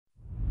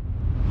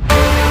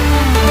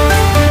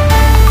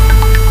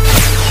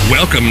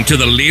Welcome to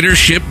the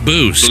Leadership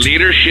Boost.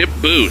 Leadership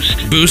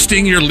Boost.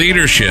 Boosting your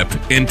leadership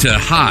into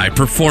high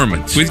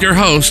performance with your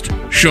host,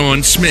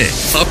 Sean Smith.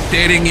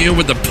 Updating you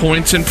with the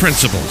points and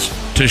principles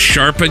to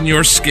sharpen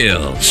your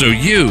skill so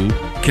you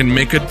can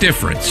make a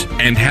difference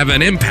and have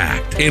an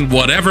impact in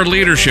whatever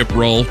leadership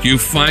role you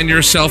find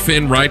yourself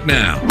in right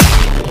now.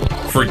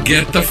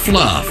 Forget the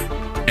fluff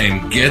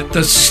and get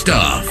the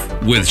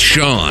stuff with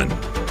Sean.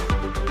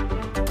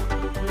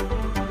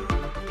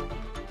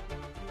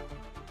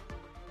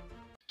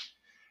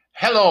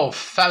 Hello,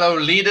 fellow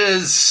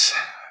leaders,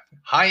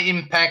 high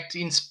impact,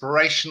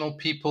 inspirational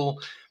people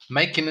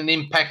making an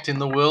impact in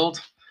the world,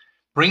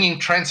 bringing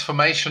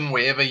transformation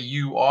wherever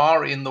you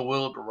are in the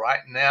world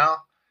right now.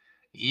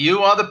 You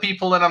are the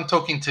people that I'm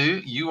talking to.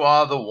 You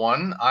are the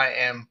one I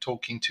am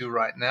talking to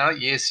right now.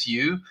 Yes,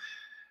 you.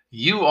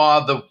 You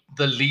are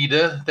the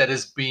leader that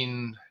has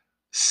been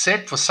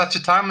set for such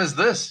a time as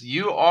this.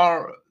 You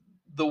are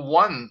the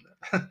one.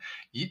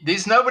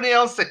 There's nobody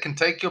else that can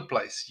take your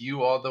place.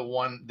 You are the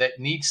one that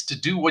needs to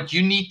do what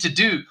you need to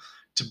do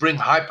to bring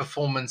high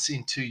performance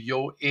into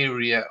your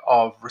area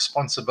of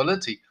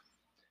responsibility.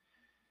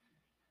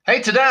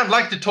 Hey, today I'd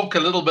like to talk a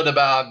little bit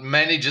about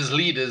managers,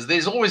 leaders.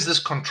 There's always this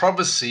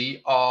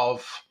controversy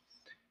of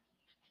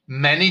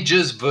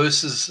managers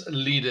versus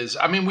leaders.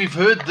 I mean, we've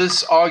heard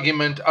this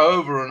argument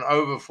over and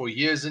over for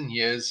years and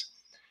years.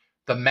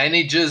 The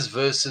managers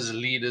versus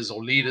leaders,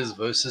 or leaders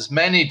versus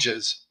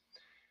managers.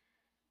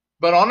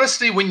 But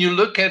honestly, when you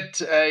look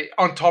at an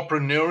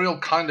entrepreneurial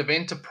kind of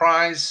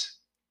enterprise,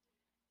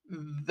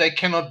 they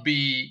cannot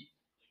be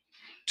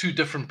two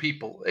different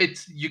people.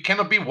 You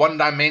cannot be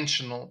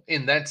one-dimensional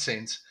in that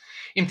sense.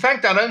 In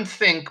fact, I don't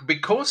think,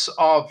 because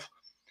of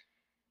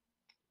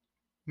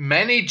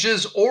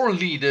managers or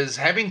leaders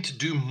having to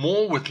do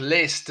more with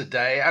less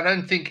today, I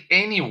don't think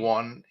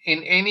anyone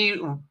in any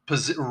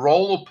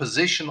role or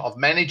position of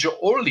manager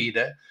or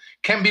leader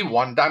can be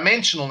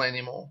one-dimensional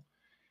anymore.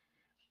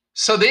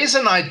 So there's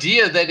an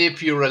idea that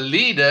if you're a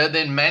leader,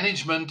 then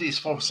management is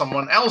for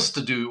someone else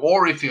to do.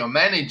 Or if you're a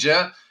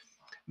manager,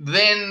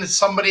 then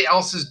somebody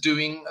else is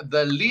doing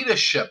the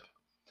leadership.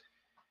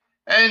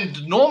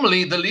 And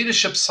normally the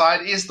leadership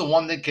side is the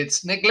one that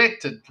gets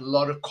neglected. A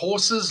lot of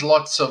courses,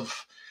 lots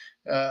of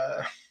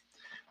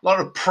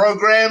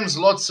programs,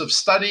 lots of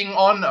studying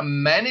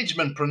on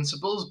management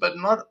principles, but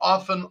not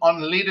often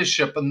on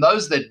leadership. And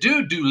those that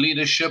do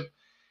leadership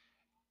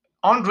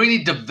aren't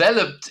really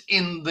developed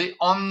in the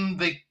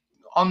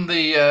on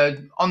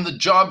the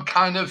job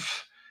kind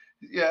of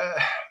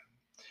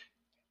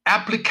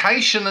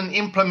application and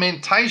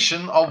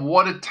implementation of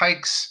what it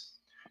takes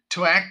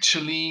to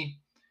actually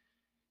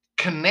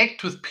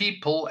connect with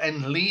people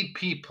and lead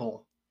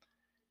people,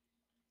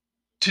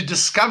 to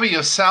discover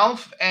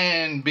yourself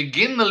and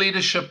begin the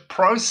leadership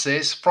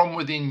process from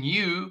within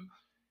you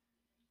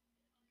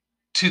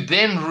to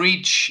then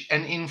reach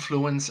and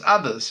influence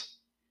others.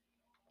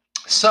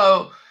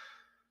 So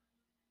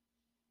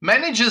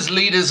managers,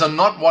 leaders are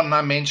not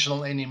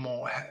one-dimensional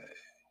anymore.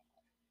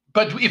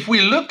 But if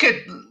we look at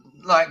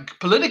like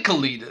political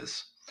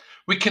leaders,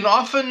 we can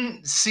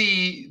often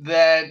see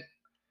that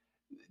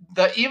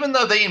even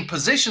though they're in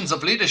positions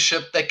of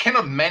leadership, they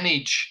cannot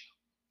manage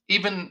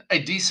even a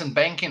decent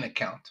banking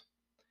account.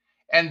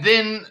 And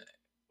then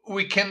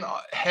we can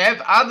have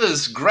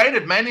others great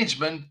at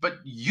management, but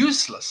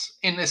useless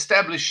in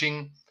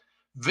establishing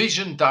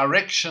vision,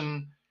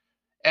 direction,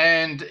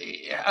 and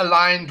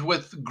aligned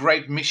with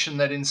great mission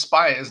that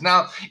inspires.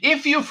 Now,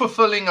 if you're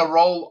fulfilling a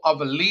role of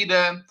a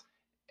leader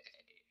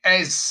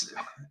as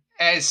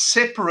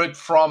separate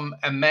from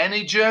a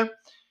manager,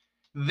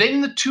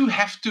 then the two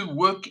have to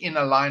work in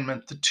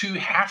alignment. The two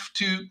have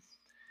to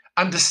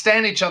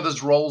understand each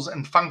other's roles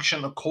and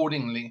function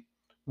accordingly.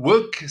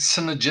 Work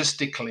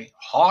synergistically.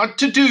 Hard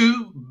to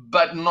do,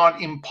 but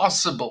not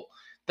impossible.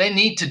 They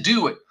need to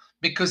do it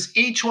because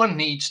each one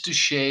needs to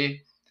share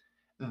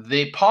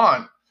their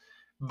part.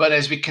 But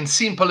as we can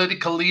see in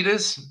political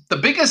leaders, the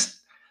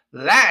biggest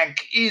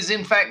lack is,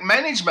 in fact,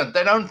 management.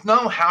 They don't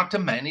know how to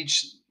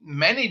manage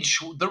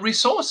the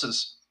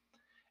resources,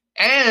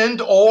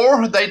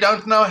 or they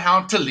don't know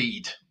how to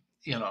lead.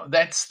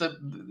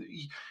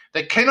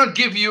 They cannot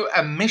give you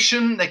a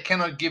mission. They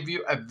cannot give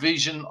you a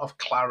vision of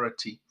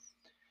clarity.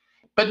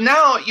 But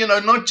now,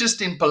 not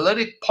just in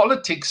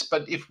politics,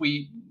 but if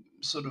we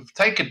sort of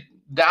take it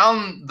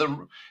down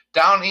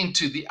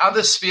into the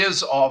other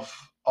spheres of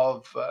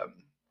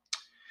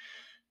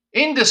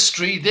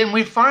industry, then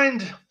we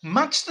find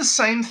much the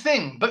same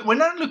thing. But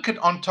when I look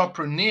at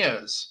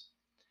entrepreneurs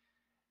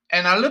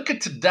and I look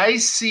at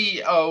today's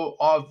CEO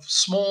of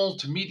small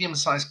to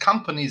medium-sized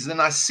companies,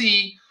 then I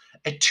see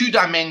a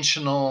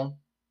two-dimensional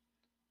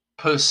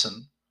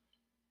person.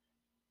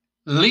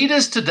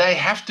 Leaders today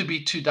have to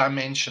be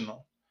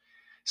two-dimensional.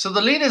 So the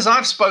leaders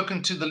I've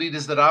spoken to, the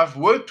leaders that I've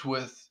worked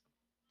with,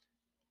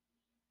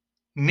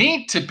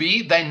 need to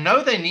be, they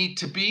know they need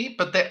to be,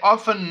 but they're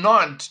often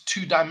not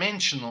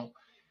two-dimensional.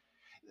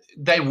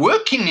 They're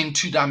working in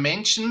two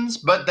dimensions,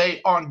 but they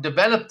aren't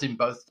developed in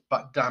both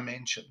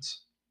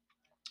dimensions.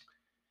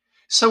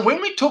 So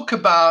when we talk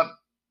about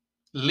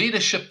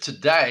leadership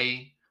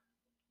today,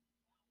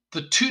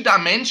 the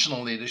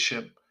two-dimensional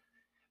leadership,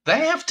 they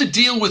have to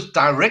deal with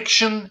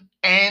direction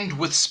and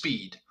with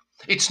speed.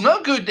 It's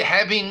no good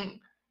having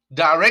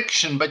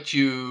direction, but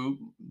you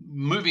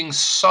moving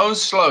so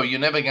slow, you're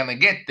never going to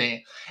get there.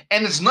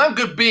 And it's no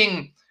good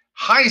being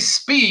high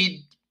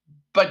speed,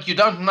 but you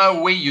don't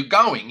know where you're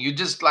going. You're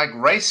just like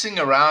racing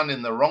around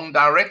in the wrong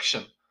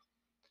direction.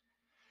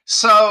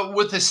 So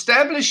with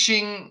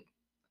establishing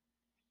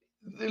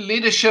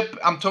leadership,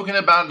 I'm talking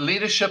about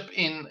leadership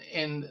in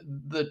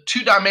the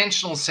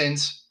two-dimensional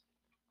sense,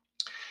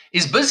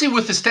 is busy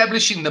with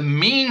establishing the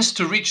means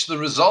to reach the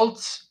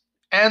results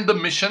and the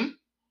mission,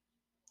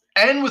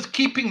 and with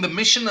keeping the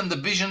mission and the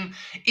vision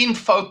in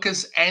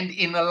focus and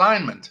in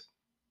alignment.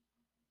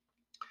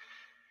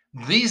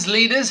 These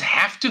leaders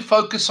have to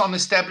focus on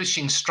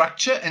establishing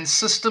structure and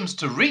systems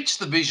to reach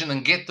the vision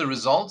and get the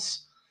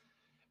results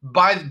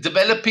by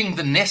developing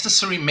the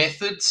necessary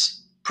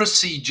methods,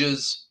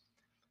 procedures,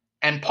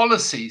 and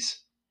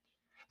policies.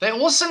 They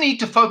also need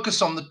to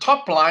focus on the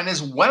top line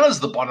as well as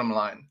the bottom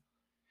line.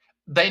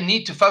 They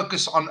need to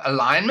focus on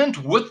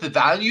alignment with the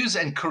values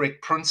and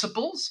correct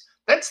principles.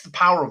 That's the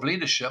power of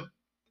leadership.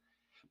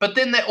 But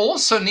then they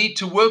also need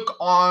to work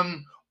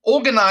on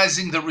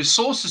organizing the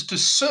resources to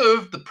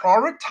serve the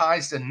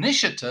prioritized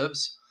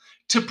initiatives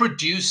to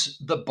produce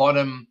the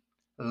bottom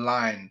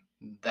line.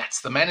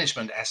 That's the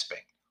management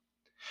aspect.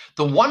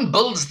 The one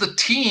builds the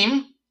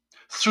team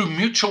through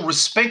mutual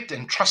respect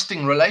and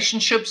trusting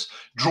relationships,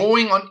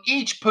 drawing on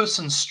each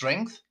person's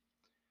strength,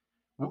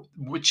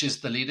 which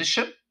is the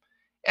leadership.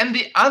 And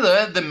the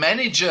other, the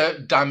manager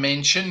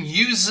dimension,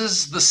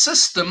 uses the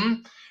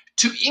system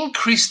to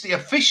increase the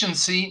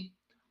efficiency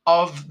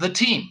of the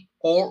team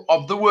or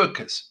of the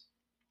workers.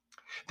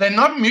 They're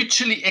not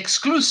mutually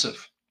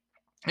exclusive.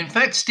 In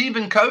fact,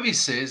 Stephen Covey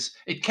says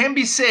it can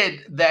be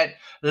said that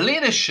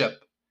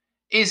leadership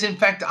is in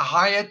fact a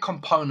higher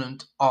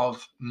component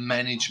of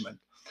management.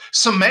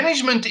 So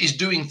management is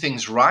doing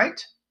things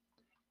right,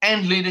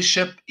 and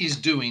leadership is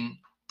doing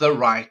the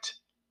right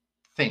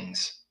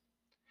things.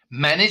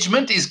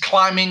 Management is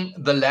climbing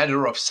the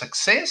ladder of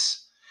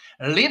success.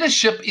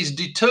 Leadership is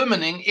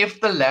determining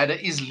if the ladder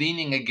is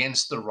leaning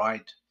against the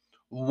right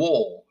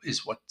wall,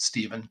 is what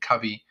Stephen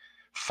Covey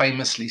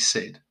famously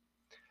said.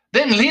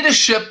 Then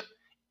leadership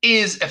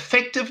is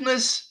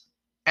effectiveness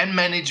and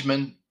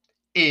management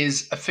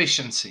is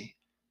efficiency.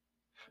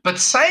 But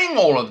saying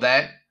all of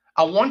that,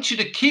 I want you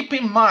to keep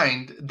in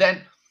mind that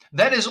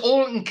that is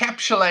all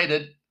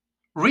encapsulated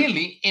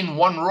really in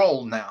one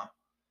role now.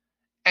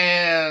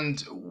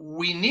 And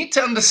we need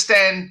to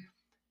understand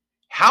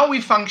how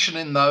we function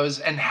in those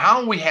and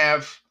how we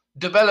have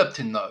developed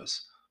in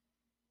those.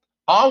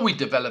 Are we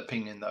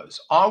developing in those?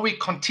 Are we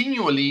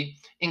continually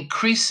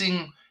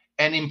increasing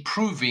and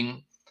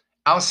improving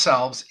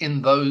ourselves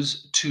in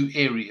those two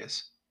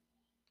areas?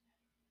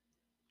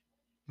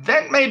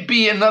 That may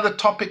be another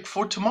topic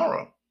for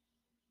tomorrow.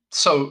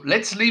 So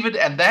let's leave it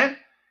at that.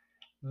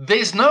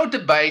 There's no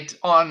debate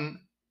on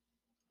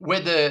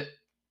whether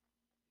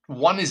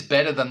one is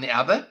better than the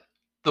other.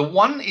 The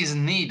one is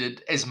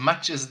needed as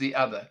much as the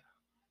other.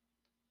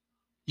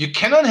 You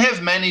cannot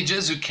have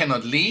managers who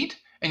cannot lead,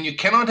 and you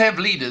cannot have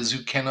leaders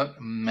who cannot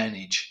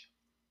manage.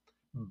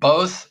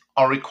 Both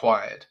are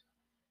required.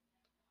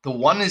 The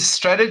one is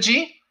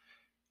strategy.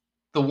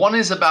 The one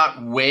is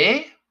about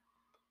where.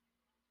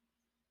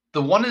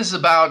 The one is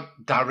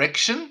about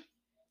direction.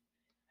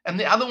 And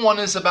the other one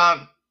is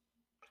about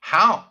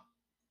how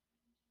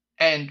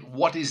and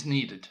what is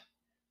needed.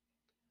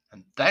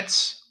 And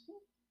that's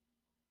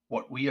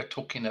what we are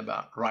talking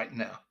about right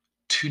now.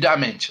 2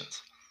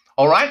 dimensions.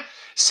 All right?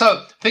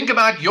 So think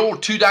about your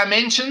 2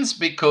 dimensions,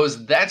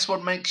 because that's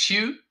what makes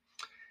you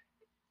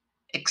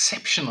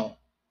exceptional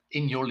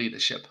in your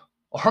leadership.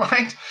 All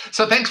right?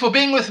 So thanks for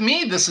being with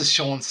me. This is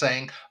Sean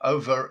saying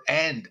over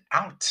and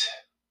out.